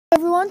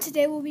everyone,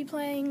 today we'll be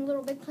playing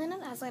Little Big Planet,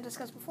 as I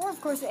discussed before. Of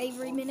course,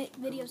 every minute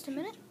videos to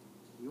minute.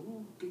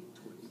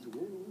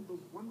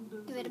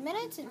 Give it a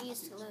minute, it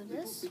needs to load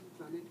this.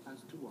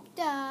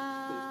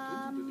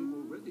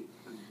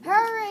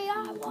 Hurry,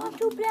 I want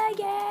to play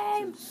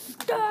games!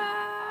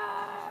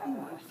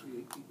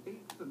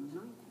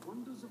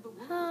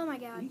 Oh my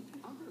god.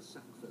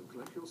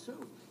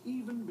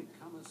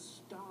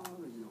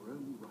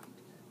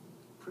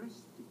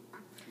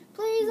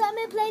 Please let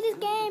me play this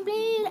game.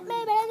 Please let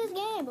me play this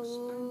game.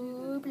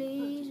 Oh,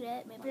 please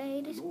let me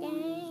play this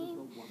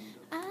game.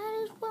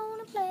 I just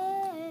wanna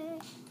play.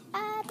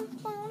 I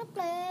just wanna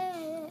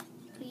play.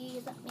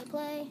 Please let me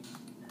play.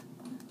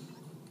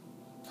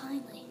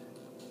 Finally.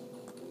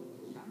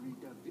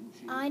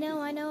 I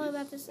know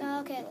about this.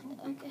 Okay.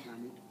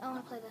 I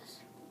wanna play this.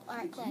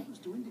 Alright, play.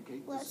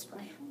 Let's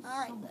play.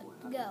 Alright,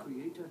 then. Go.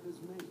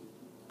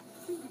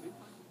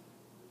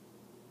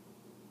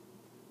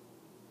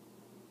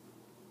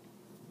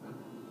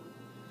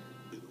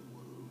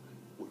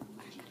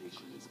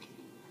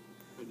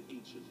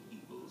 Ancient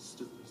evil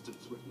still is to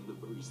threaten the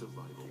very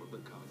survival of the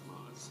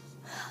cosmos.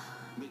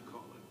 They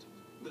call it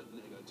the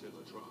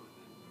Negativitron.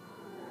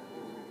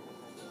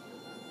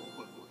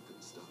 But what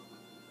can stop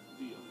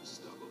the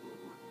unstoppable?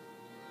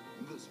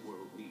 This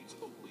world needs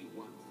only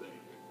one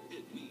thing.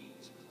 It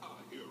needs a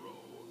hero.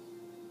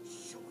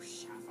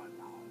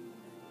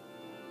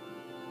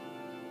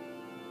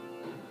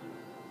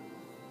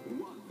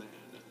 One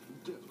man,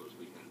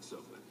 definitely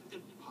handsome,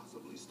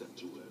 impossibly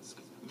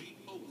statuesque, the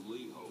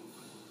only hope.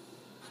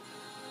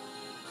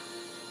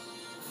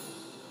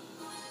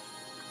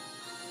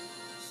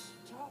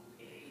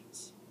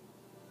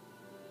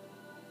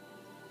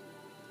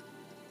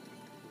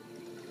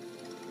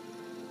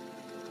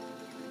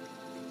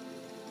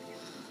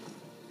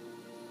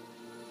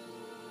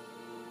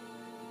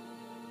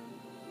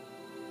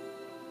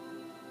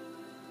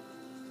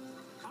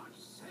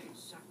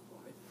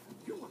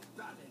 You were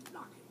badly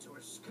lucky to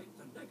escape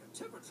the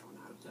Negativitron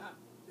out there.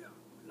 Yeah,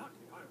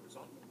 lucky I was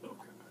on the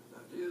lookout,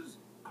 that is.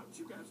 How'd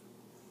you guess?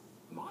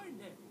 My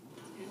name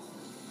is...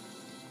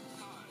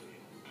 I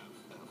am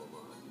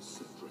Avalon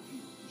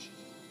Centrifuge.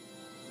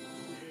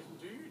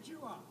 Indeed you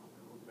are,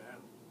 old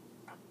man.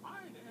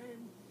 My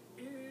name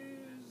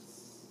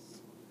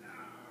is...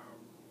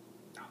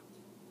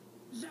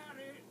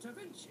 Larry Da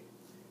Vinci.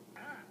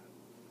 And...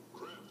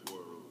 Craft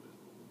World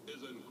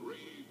is in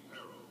grave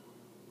peril.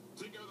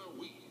 Together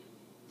we,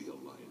 the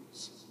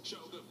Alliance,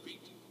 shall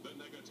defeat the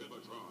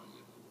Negativitron.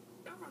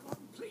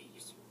 Avalon,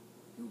 please.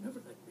 You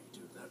never let me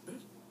do that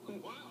bit.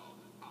 Well,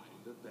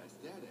 I'm the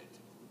best at it.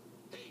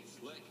 Hey,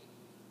 Slick.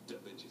 Da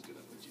Vinci's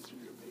gonna put you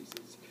through your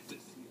paces to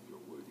see if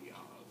you're worthy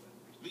of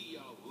the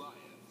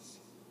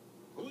Alliance.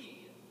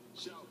 We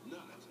shall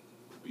not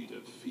be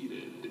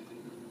defeated.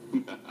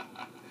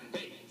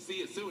 Hey, see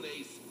you soon,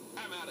 Ace.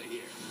 I'm out of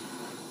here.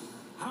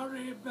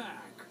 Hurry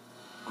back.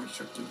 I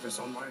should do this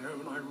on my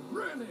own, I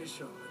really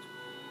should.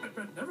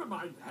 But never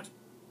mind that.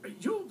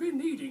 You'll be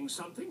needing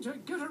something to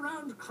get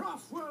around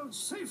Craft World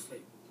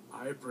safely.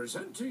 I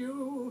present to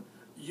you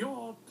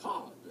your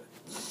pod.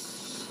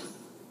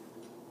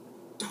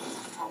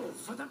 Oh,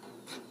 for the...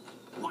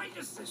 Why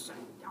does this say...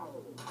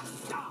 Oh,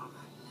 ah.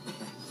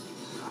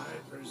 I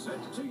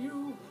present to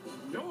you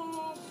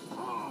your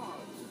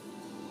pod.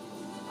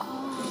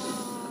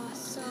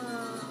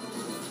 Awesome.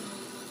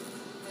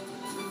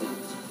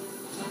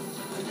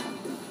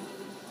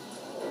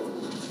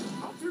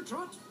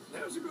 Trot,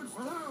 there's a good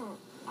fellow.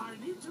 I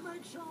need to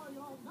make sure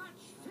you're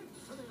match fit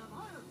for the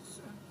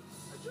Alliance.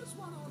 Just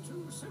one or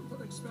two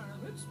simple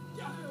experiments.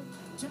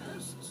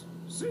 Tests.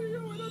 See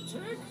you in a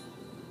tick.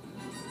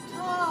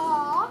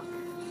 Talk.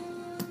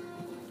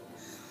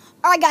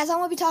 Alright guys, I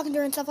won't be talking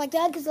during stuff like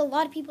that because a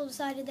lot of people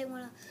decided they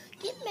want to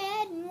get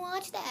mad and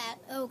watch that.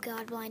 Oh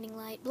god, blinding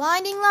light.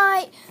 Blinding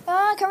light!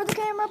 Cover the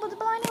camera up with the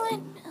blinding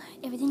light.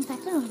 Everything's back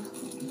to normal.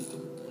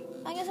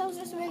 I guess that was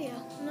just a video.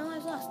 No, I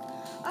was lost.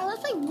 Alright, let's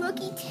play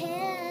Rookie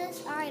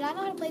Test. Alright, I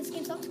know how to play this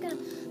game, so I'm just going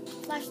to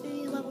flash through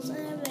these levels.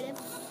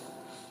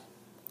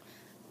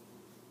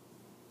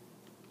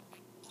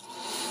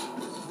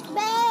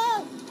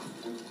 Bam!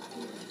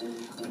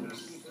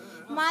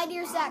 My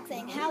dear Zach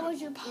thing, how was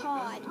your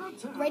pod?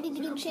 Ready to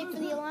get in shape for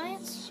the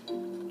Alliance?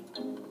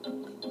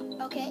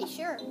 Okay,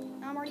 sure.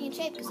 I'm already in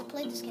shape because I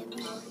played this game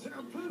before.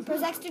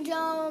 Press extra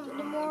jump.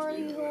 The more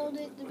you hold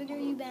it, the bigger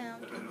you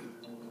bound.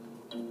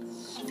 I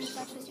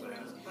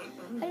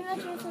do not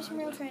do it for some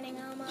real training.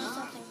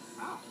 Something.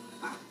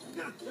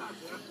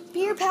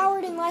 Beer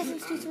powered and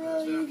licensed to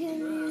throw. You can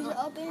use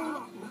up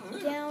and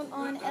down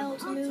on L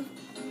to move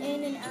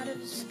in and out of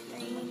the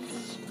screen.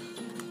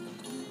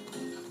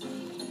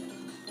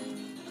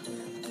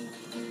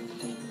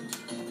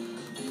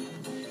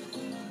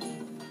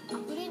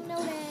 We didn't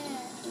know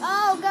that.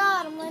 Oh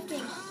god, I'm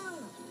lifting.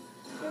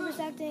 Remember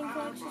sack thing,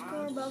 collector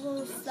score,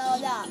 bubbles. So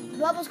yeah,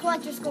 bubbles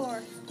collector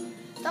score.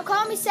 Don't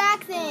call me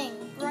sack thing,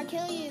 or I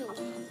kill you.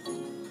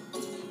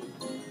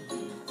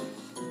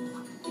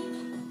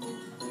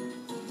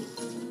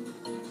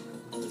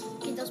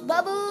 Get those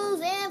bubbles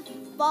and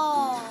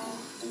fall.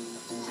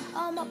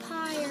 I'm up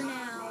higher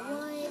now.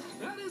 What?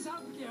 That is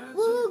up yet.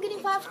 Woo! Getting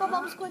 5 skull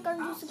bombs quick.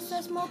 Our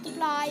success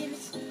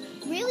multipliers.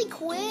 Really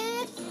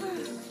quick.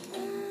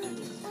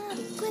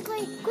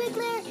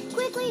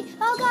 Quickly.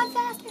 Oh God,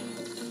 faster.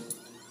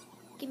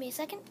 Give me a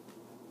second.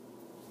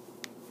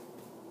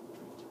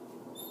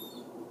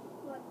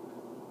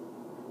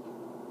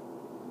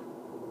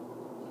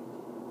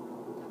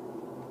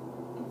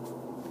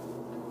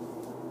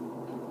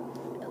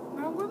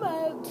 Wrong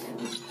remote.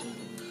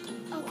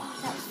 Oh,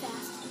 that was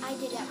fast. I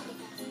did that pretty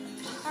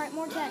fast. Alright,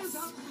 more tests.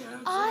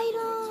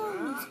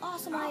 Items!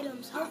 Awesome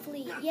items.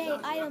 Hopefully. Yay,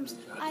 items.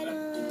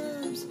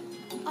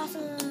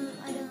 Awesome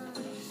items.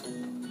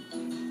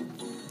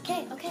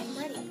 Okay, I'm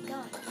ready.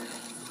 God.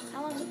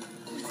 How long is it?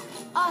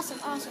 Awesome,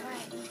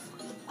 alright.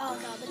 Oh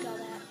God, look at all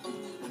that.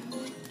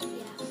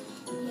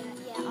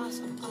 Yeah,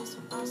 awesome.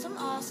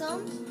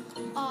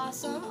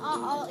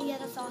 Oh, yeah,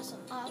 that's awesome.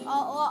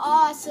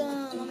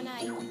 Awesome. I'm a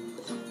knight.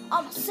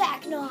 I'm a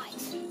sack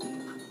knight.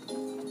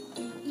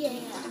 Yeah.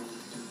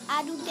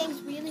 I do things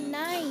really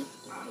nice.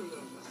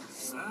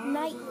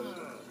 Nightly.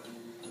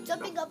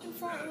 Jumping up in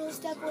front will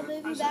step will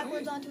move you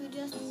backwards onto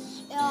adjust.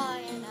 Oh,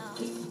 yeah, no.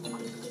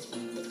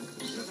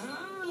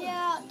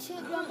 Yeah,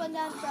 jump up and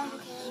down front.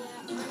 Okay,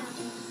 yeah.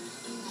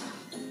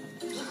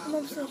 I'm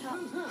up to the top.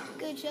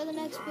 Good, show the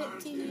next bit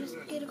to you just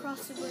get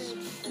across the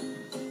bridge.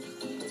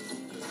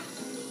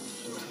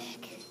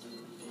 Dick.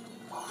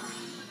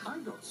 I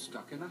got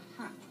stuck in a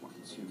hat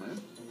once, you know.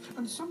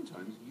 And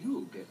sometimes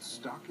you'll get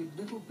stuck in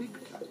Little Big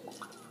Cat.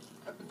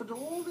 But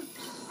all the...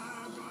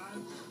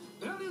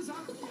 That is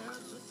up yet.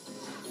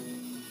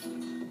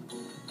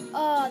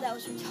 Oh, that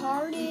was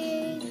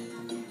retarded.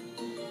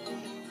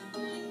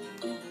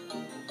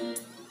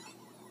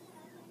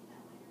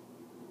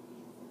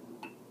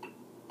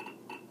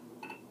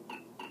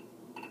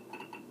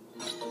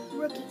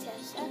 Rookie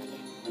test. Okay.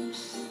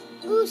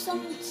 Ooh,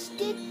 some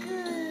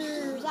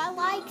stickers. I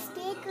like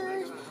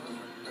stickers.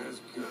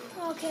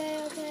 Okay.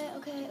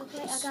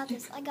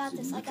 I got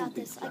this.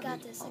 Tiny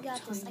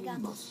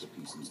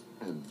masterpieces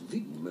and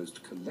the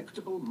most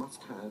collectible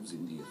must-haves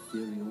in the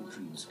ethereal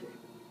dreamscape.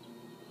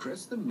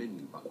 Press the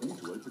menu button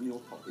to open your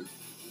pocket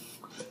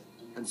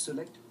and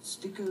select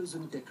stickers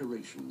and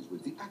decorations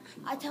with the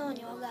action. I'm telling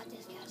you, I got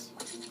this, guys.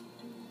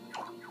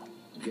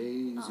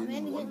 Gaze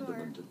in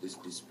wonderment at this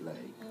display.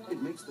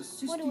 It makes the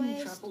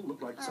Sistine Chapel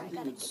look like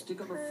something you'd stick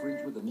on a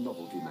fridge with a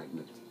novelty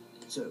magnet.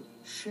 So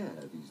share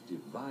these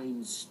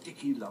divine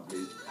sticky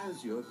lovelies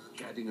as you're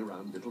gadding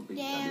around Little Big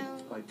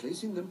Planet by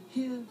placing them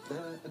here,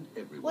 there, and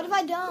everywhere. What if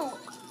I don't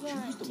Choose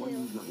want the one to?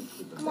 you like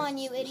with the Come on,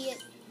 best you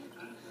idiot.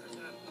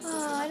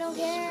 Oh, I don't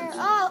care.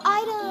 Oh,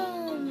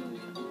 item!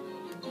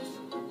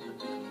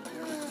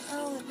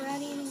 Oh,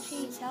 bread eating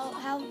cheese.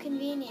 How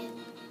convenient.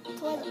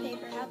 Toilet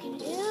paper. How can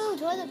you? Ew,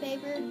 toilet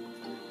paper.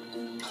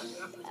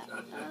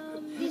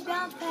 These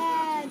bounce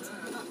pads.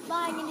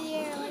 Flying in the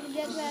air like a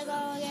jetpack.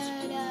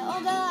 Oh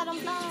God, I'm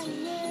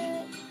flying.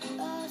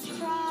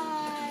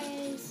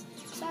 Surprise.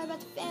 Sorry about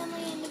the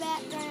family in the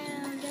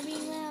background. They're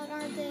being loud,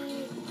 aren't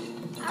they?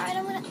 Alright,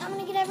 I'm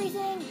gonna get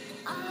everything.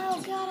 Oh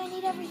God, I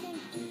need everything.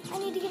 I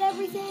need to get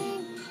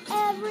everything.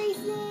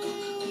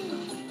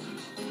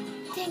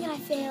 Dang it, I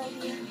failed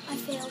you.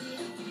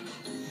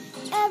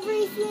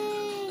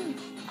 Everything.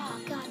 Oh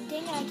God,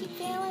 dang it, I keep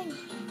failing.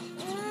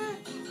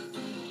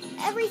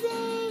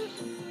 Everything.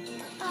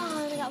 Oh, I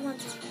only got one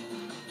thing.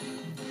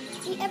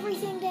 The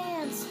everything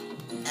dance.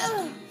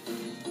 Ugh.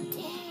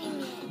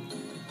 Dang it.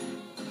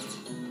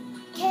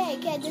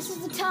 Okay, this is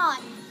the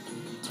time.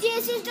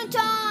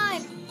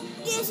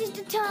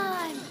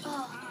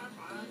 Oh,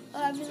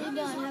 I'm really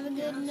done. Have a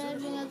good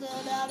night.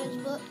 His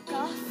book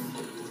off.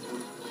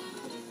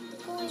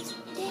 Points.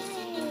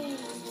 Dang.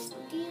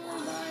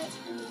 Stealing by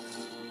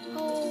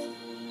hole.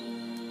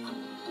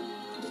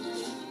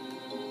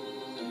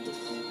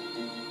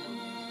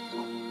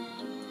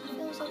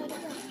 Feels like I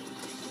don't know.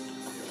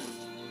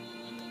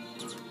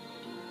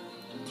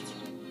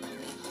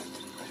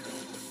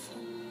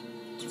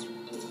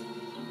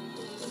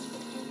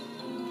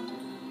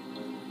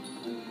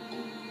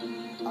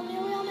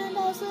 Emilio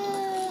Mendoza.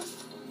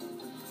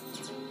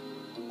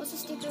 What's the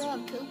sticker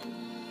of? Poop?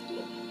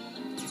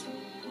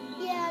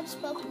 Yeah, I just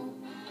spelled poop.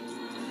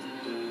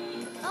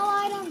 All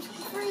items,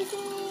 free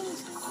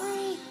things,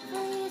 free,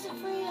 is it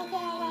free? Okay, I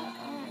got it.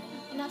 Alright,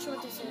 I'm not sure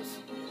what this is.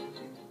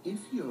 If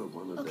you're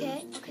one of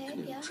those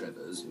techno yeah.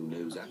 Trevors who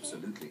knows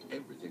absolutely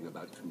everything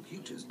about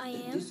computers, I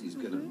then am. this is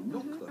going to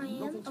knock the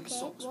novelty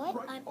socks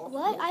right off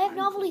What? your I have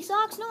ankle. novelty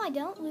socks? No, I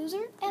don't,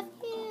 loser. F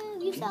you,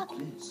 you Get suck.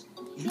 this.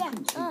 You Yeah,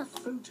 can take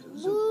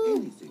photos woo. of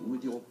anything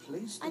with your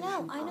PlayStation I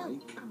know. Eye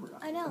camera.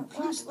 I know. And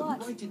place them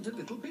Watch. right into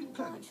Little Big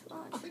Planet.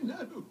 Watch. I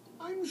know.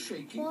 I'm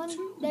shaking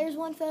too. There's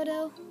one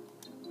photo.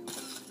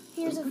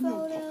 Here's Open a your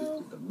pocket photo.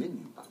 with the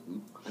menu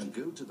button and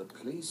go to the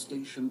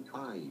PlayStation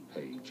Eye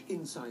page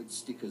inside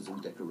stickers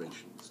and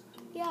decorations.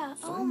 Yeah.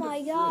 Oh Find my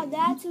a God, frame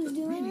that's who's that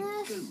doing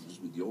really this. goes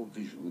with your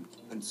vision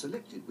and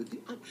select it with the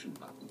action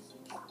buttons.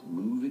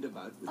 Move it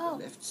about with Oh,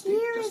 the left stick,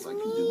 here just is like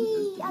you do with me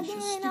those delicious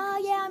again. stickers.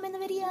 Oh yeah, I'm in the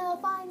video.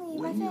 Finally,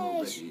 When my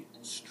you're fish. ready,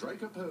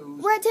 strike a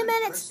pose. We're at 2 and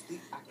minutes. Press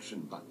the action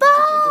button to take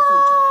a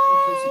photo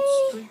and place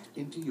it straight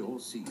into your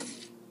scene.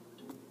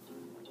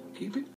 Keep it